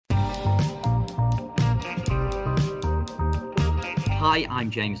Hi, I'm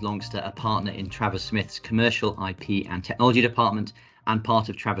James Longster, a partner in Travers Smith's Commercial IP and Technology Department and part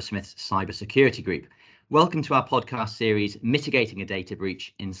of Travers Smith's Cybersecurity Group. Welcome to our podcast series, Mitigating a Data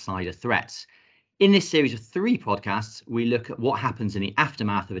Breach, Insider Threats. In this series of 3 podcasts, we look at what happens in the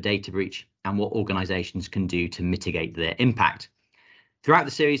aftermath of a data breach and what organisations can do to mitigate their impact. Throughout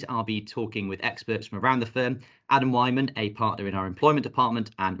the series, I'll be talking with experts from around the firm, Adam Wyman, a partner in our employment department,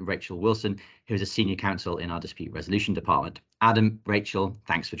 and Rachel Wilson, who is a senior counsel in our dispute resolution department. Adam, Rachel,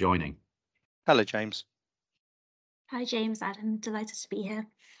 thanks for joining. Hello, James. Hi, James. Adam, delighted to be here.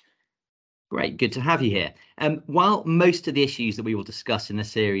 Great, good to have you here. While most of the issues that we will discuss in the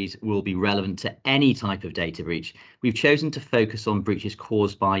series will be relevant to any type of data breach, we've chosen to focus on breaches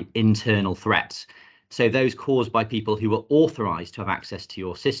caused by internal threats. So those caused by people who are authorised to have access to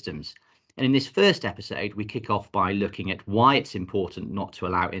your systems. And in this first episode, we kick off by looking at why it's important not to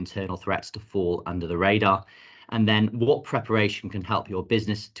allow internal threats to fall under the radar, and then what preparation can help your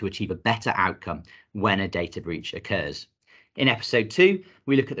business to achieve a better outcome when a data breach occurs. In episode 2,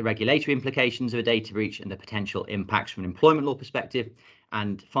 we look at the regulatory implications of a data breach and the potential impacts from an employment law perspective.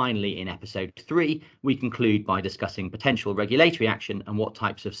 And finally, in episode 3, we conclude by discussing potential regulatory action and what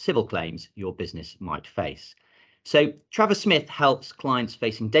types of civil claims your business might face. So Travers Smith helps clients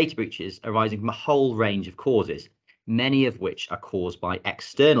facing data breaches arising from a whole range of causes, many of which are caused by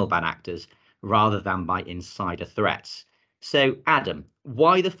external bad actors rather than by insider threats. So Adam,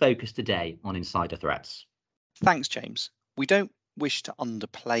 why the focus today on insider threats? Thanks, James. We don't wish to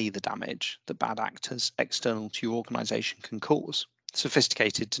underplay the damage that bad actors external to your organisation can cause.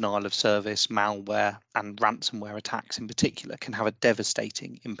 Sophisticated denial of service, malware, and ransomware attacks in particular can have a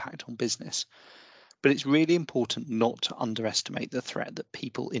devastating impact on business. But it's really important not to underestimate the threat that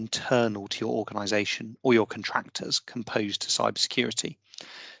people internal to your organisation or your contractors can pose to cybersecurity.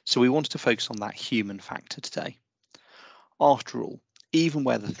 So we wanted to focus on that human factor today. After all, even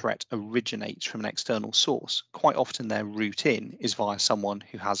where the threat originates from an external source, quite often their route in is via someone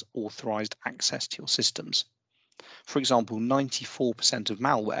who has authorised access to your systems. For example, 94% of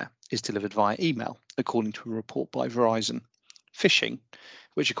malware is delivered via email, according to a report by Verizon. Phishing,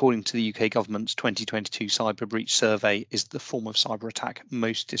 which according to the UK government's 2022 cyber breach survey is the form of cyber attack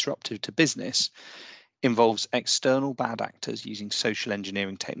most disruptive to business, involves external bad actors using social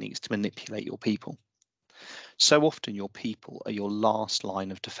engineering techniques to manipulate your people. So often your people are your last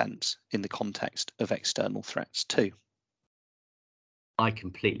line of defence in the context of external threats too. I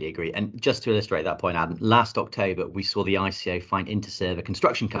completely agree. And just to illustrate that point, Adam, last October, we saw the ICO fine Interserve, a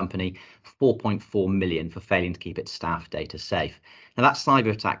construction company, 4.4 million for failing to keep its staff data safe. Now, that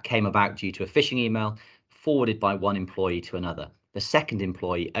cyber attack came about due to a phishing email forwarded by one employee to another. The second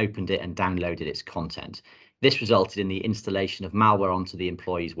employee opened it and downloaded its content. This resulted in the installation of malware onto the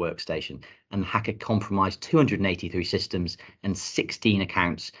employee's workstation, and the hacker compromised 283 systems and 16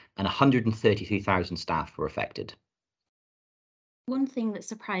 accounts, and 133,000 staff were affected. One thing that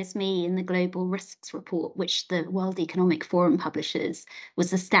surprised me in the Global Risks Report, which the World Economic Forum publishes,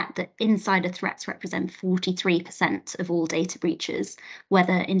 was the stat that insider threats represent 43% of all data breaches,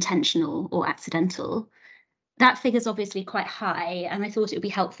 whether intentional or accidental. That figure's obviously quite high, and I thought it would be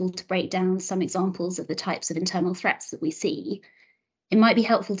helpful to break down some examples of the types of internal threats that we see. It might be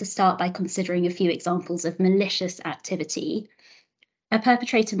helpful to start by considering a few examples of malicious activity. A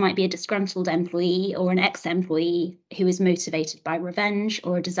perpetrator might be a disgruntled employee or an ex-employee who is motivated by revenge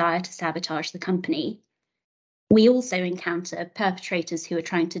or a desire to sabotage the company. We also encounter perpetrators who are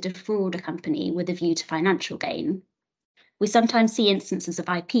trying to defraud a company with a view to financial gain. We sometimes see instances of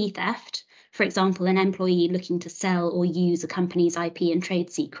IP theft, for example, an employee looking to sell or use a company's IP and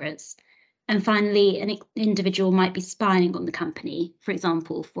trade secrets. And finally, an individual might be spying on the company, for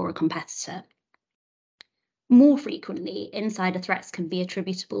example, for a competitor. More frequently, insider threats can be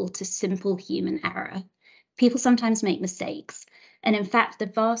attributable to simple human error. People sometimes make mistakes, and in fact, the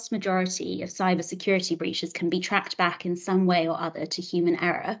vast majority of cybersecurity breaches can be tracked back in some way or other to human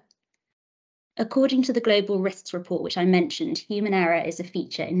error. According to the Global Risks Report, which I mentioned, human error is a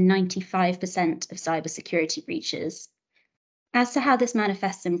feature in 95% of cybersecurity breaches. As to how this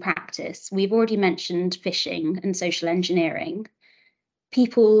manifests in practice, we've already mentioned phishing and social engineering.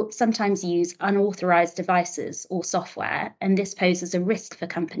 People sometimes use unauthorized devices or software, and this poses a risk for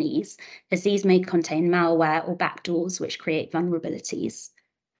companies, as these may contain malware or backdoors which create vulnerabilities.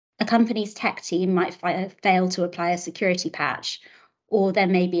 A company's tech team might fail to apply a security patch, or there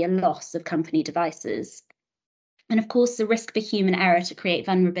may be a loss of company devices. And of course, the risk for human error to create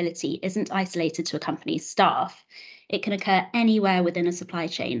vulnerability isn't isolated to a company's staff. It can occur anywhere within a supply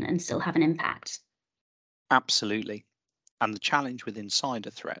chain and still have an impact. Absolutely. And the challenge with insider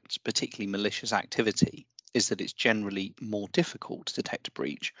threats, particularly malicious activity, is that it's generally more difficult to detect a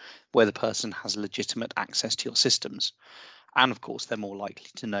breach where the person has legitimate access to your systems. And of course, they're more likely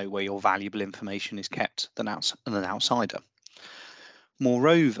to know where your valuable information is kept than an outsider.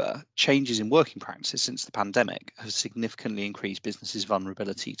 Moreover, changes in working practices since the pandemic have significantly increased businesses'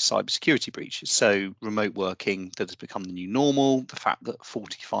 vulnerability to cybersecurity breaches. So, remote working that has become the new normal, the fact that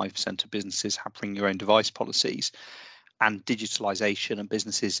 45% of businesses have bring your own device policies, and digitalization and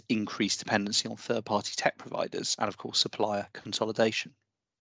businesses' increased dependency on third-party tech providers, and of course, supplier consolidation.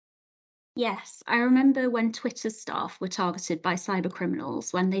 Yes, I remember when Twitter's staff were targeted by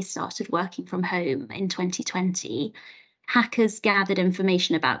cybercriminals when they started working from home in 2020. Hackers gathered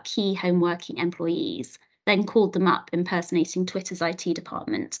information about key home working employees, then called them up impersonating Twitter's IT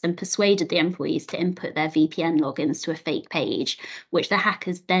department and persuaded the employees to input their VPN logins to a fake page, which the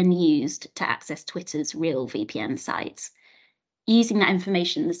hackers then used to access Twitter's real VPN sites. Using that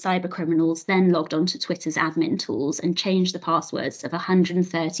information, the cybercriminals then logged onto Twitter's admin tools and changed the passwords of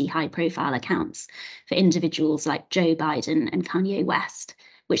 130 high-profile accounts for individuals like Joe Biden and Kanye West,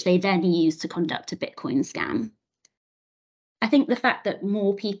 which they then used to conduct a Bitcoin scam. I think the fact that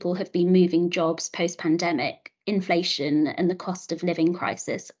more people have been moving jobs post-pandemic, inflation, and the cost of living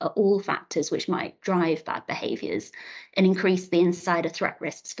crisis are all factors which might drive bad behaviours and increase the insider threat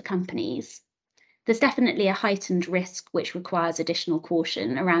risks for companies. There's definitely a heightened risk which requires additional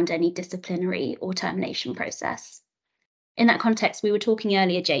caution around any disciplinary or termination process. In that context, we were talking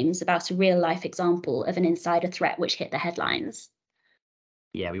earlier, James, about a real-life example of an insider threat which hit the headlines.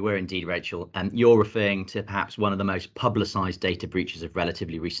 Yeah, we were indeed, Rachel. And you're referring to perhaps one of the most publicised data breaches of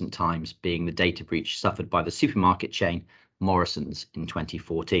relatively recent times, being the data breach suffered by the supermarket chain Morrison's in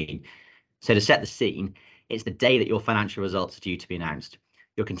 2014. So to set the scene, it's the day that your financial results are due to be announced.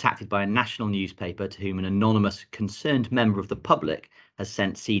 You're contacted by a national newspaper to whom an anonymous, concerned member of the public has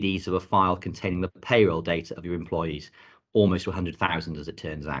sent CDs of a file containing the payroll data of your employees, almost 100,000 as it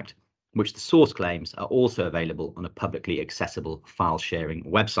turns out, which the source claims are also available on a publicly accessible file sharing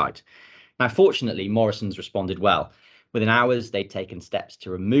website. Now, fortunately, Morrison's responded well. Within hours, they'd taken steps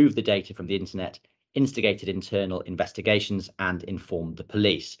to remove the data from the internet, instigated internal investigations, and informed the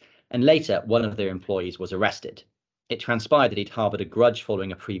police. And later, one of their employees was arrested. It transpired that he'd harboured a grudge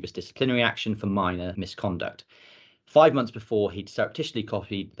following a previous disciplinary action for minor misconduct. 5 months before, he'd surreptitiously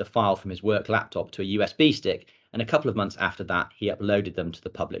copied the file from his work laptop to a USB stick, and a couple of months after that, he uploaded them to the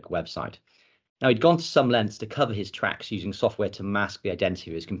public website. Now, he'd gone to some lengths to cover his tracks using software to mask the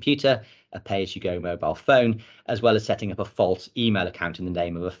identity of his computer, a pay-as-you-go mobile phone, as well as setting up a false email account in the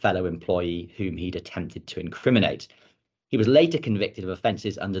name of a fellow employee whom he'd attempted to incriminate. He was later convicted of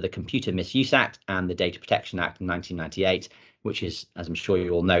offences under the Computer Misuse Act and the Data Protection Act in 1998, which is, as I'm sure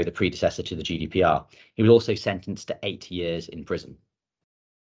you all know, the predecessor to the GDPR. He was also sentenced to 8 years in prison.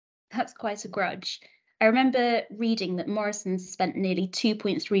 That's quite a grudge. I remember reading that Morrison's spent nearly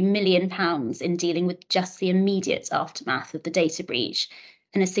 £2.3 million in dealing with just the immediate aftermath of the data breach,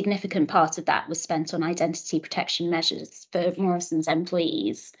 and a significant part of that was spent on identity protection measures for Morrison's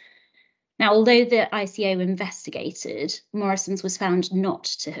employees. Now, although the ICO investigated, Morrison's was found not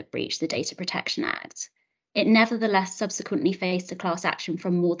to have breached the Data Protection Act. It nevertheless subsequently faced a class action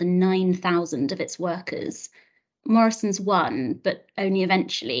from more than 9,000 of its workers. Morrison's won, but only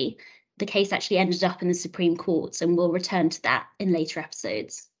eventually. The case actually ended up in the Supreme Court, and we'll return to that in later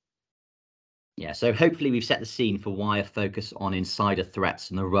episodes. Yeah, so hopefully we've set the scene for why a focus on insider threats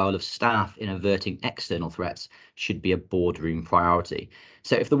and the role of staff in averting external threats should be a boardroom priority.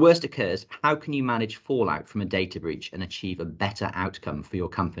 So if the worst occurs, how can you manage fallout from a data breach and achieve a better outcome for your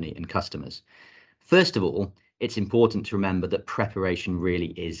company and customers? First of all, it's important to remember that preparation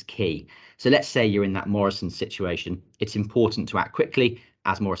really is key. So let's say you're in that Morrison situation. It's important to act quickly,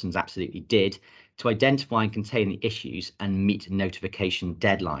 as Morrison's absolutely did, to identify and contain the issues and meet notification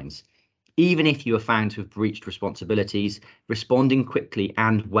deadlines. Even if you are found to have breached responsibilities, responding quickly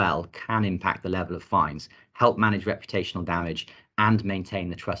and well can impact the level of fines, help manage reputational damage, and maintain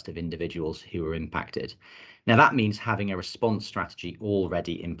the trust of individuals who are impacted. Now, that means having a response strategy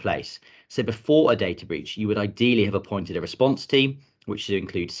already in place. So before a data breach, you would ideally have appointed a response team, which should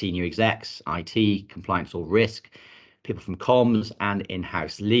include senior execs, IT, compliance or risk, people from comms and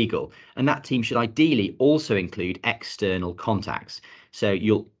in-house legal. And that team should ideally also include external contacts. So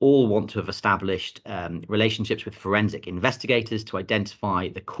you'll all want to have established relationships with forensic investigators to identify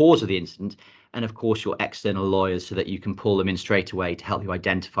the cause of the incident, and of course your external lawyers so that you can pull them in straight away to help you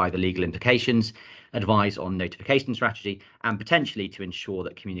identify the legal implications, advise on notification strategy, and potentially to ensure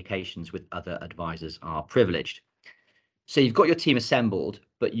that communications with other advisors are privileged. So you've got your team assembled.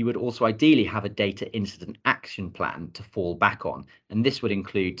 but you would also ideally have a data incident action plan to fall back on. And this would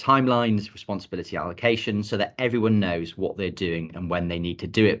include timelines, responsibility allocation, so that everyone knows what they're doing and when they need to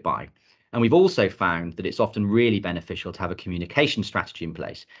do it by. And we've also found that it's often really beneficial to have a communication strategy in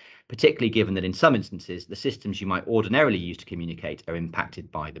place, particularly given that in some instances, the systems you might ordinarily use to communicate are impacted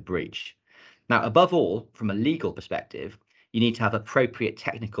by the breach. Now, above all, from a legal perspective, you need to have appropriate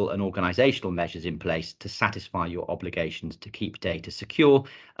technical and organisational measures in place to satisfy your obligations to keep data secure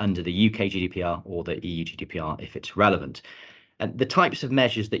under the UK GDPR or the EU GDPR if it's relevant. And the types of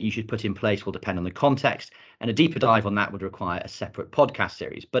measures that you should put in place will depend on the context, and a deeper dive on that would require a separate podcast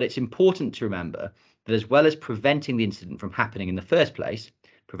series. But it's important to remember that as well as preventing the incident from happening in the first place,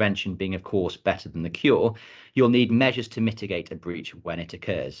 prevention being, of course, better than the cure, you'll need measures to mitigate a breach when it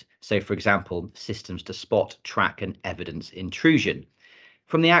occurs. So, for example, systems to spot, track, and evidence intrusion.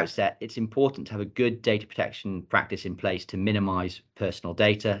 From the outset, it's important to have a good data protection practice in place to minimize personal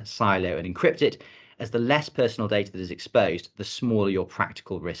data, silo and encrypt it, as the less personal data that is exposed, the smaller your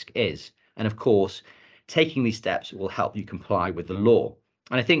practical risk is. And of course, taking these steps will help you comply with the law.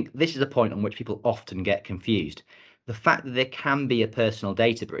 And I think this is a point on which people often get confused. The fact that there can be a personal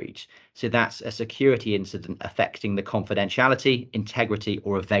data breach, so that's a security incident affecting the confidentiality, integrity,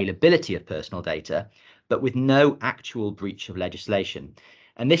 or availability of personal data, but with no actual breach of legislation.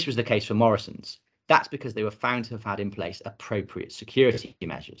 And this was the case for Morrison's. That's because they were found to have had in place appropriate security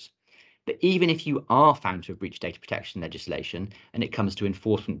measures. But even if you are found to have breached data protection legislation and it comes to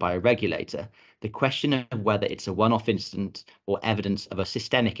enforcement by a regulator, the question of whether it's a one-off incident or evidence of a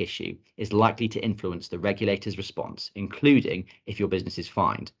systemic issue is likely to influence the regulator's response, including, if your business is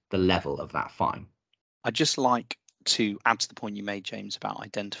fined, the level of that fine. I'd just like to add to the point you made, James, about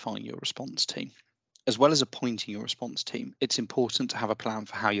identifying your response team. As well as appointing your response team, it's important to have a plan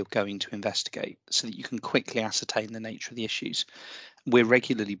for how you're going to investigate so that you can quickly ascertain the nature of the issues. We're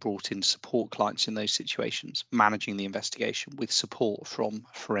regularly brought in to support clients in those situations, managing the investigation with support from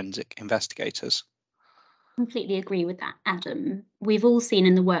forensic investigators. Completely agree with that, Adam. We've all seen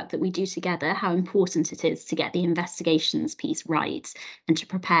in the work that we do together how important it is to get the investigations piece right and to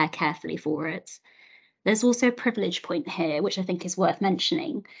prepare carefully for it. There's also a privilege point here, which I think is worth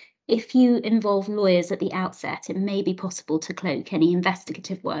mentioning. If you involve lawyers at the outset, it may be possible to cloak any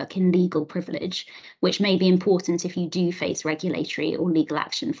investigative work in legal privilege, which may be important if you do face regulatory or legal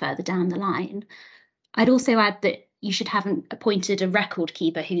action further down the line. I'd also add that you should have appointed a record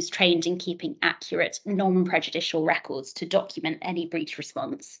keeper who's trained in keeping accurate, non-prejudicial records to document any breach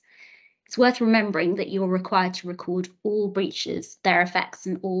response. It's worth remembering that you're required to record all breaches, their effects,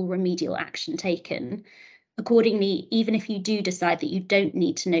 and all remedial action taken. Accordingly, even if you do decide that you don't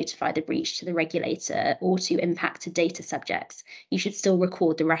need to notify the breach to the regulator or to impacted data subjects, you should still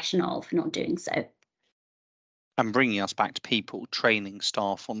record the rationale for not doing so. And bringing us back to people, training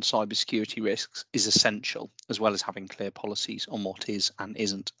staff on cybersecurity risks is essential, as well as having clear policies on what is and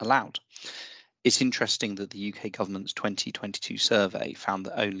isn't allowed. It's interesting that the UK government's 2022 survey found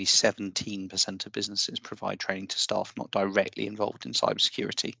that only 17% of businesses provide training to staff not directly involved in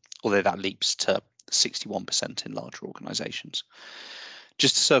cybersecurity, although that leaps to 61% in larger organisations.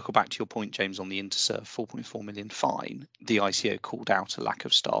 Just to circle back to your point, James, on the Interserve 4.4 million fine, the ICO called out a lack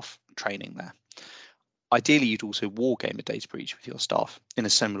of staff training there. Ideally, you'd also wargame a data breach with your staff in a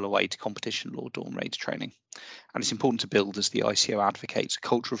similar way to competition law dawn raids training. And it's important to build, as the ICO advocates, a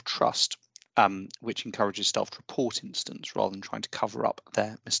culture of trust, which encourages staff to report incidents rather than trying to cover up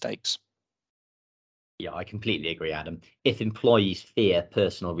their mistakes. Yeah, I completely agree, Adam. If employees fear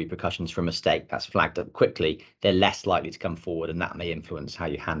personal repercussions from a mistake that's flagged up quickly, they're less likely to come forward, and that may influence how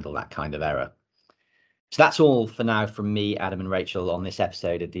you handle that kind of error. So that's all for now from me, Adam and Rachel, on this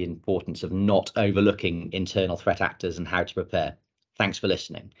episode of the importance of not overlooking internal threat actors and how to prepare. Thanks for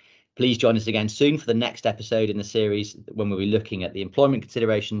listening. Please join us again soon for the next episode in the series when we'll be looking at the employment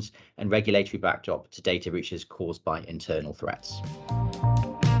considerations and regulatory backdrop to data breaches caused by internal threats.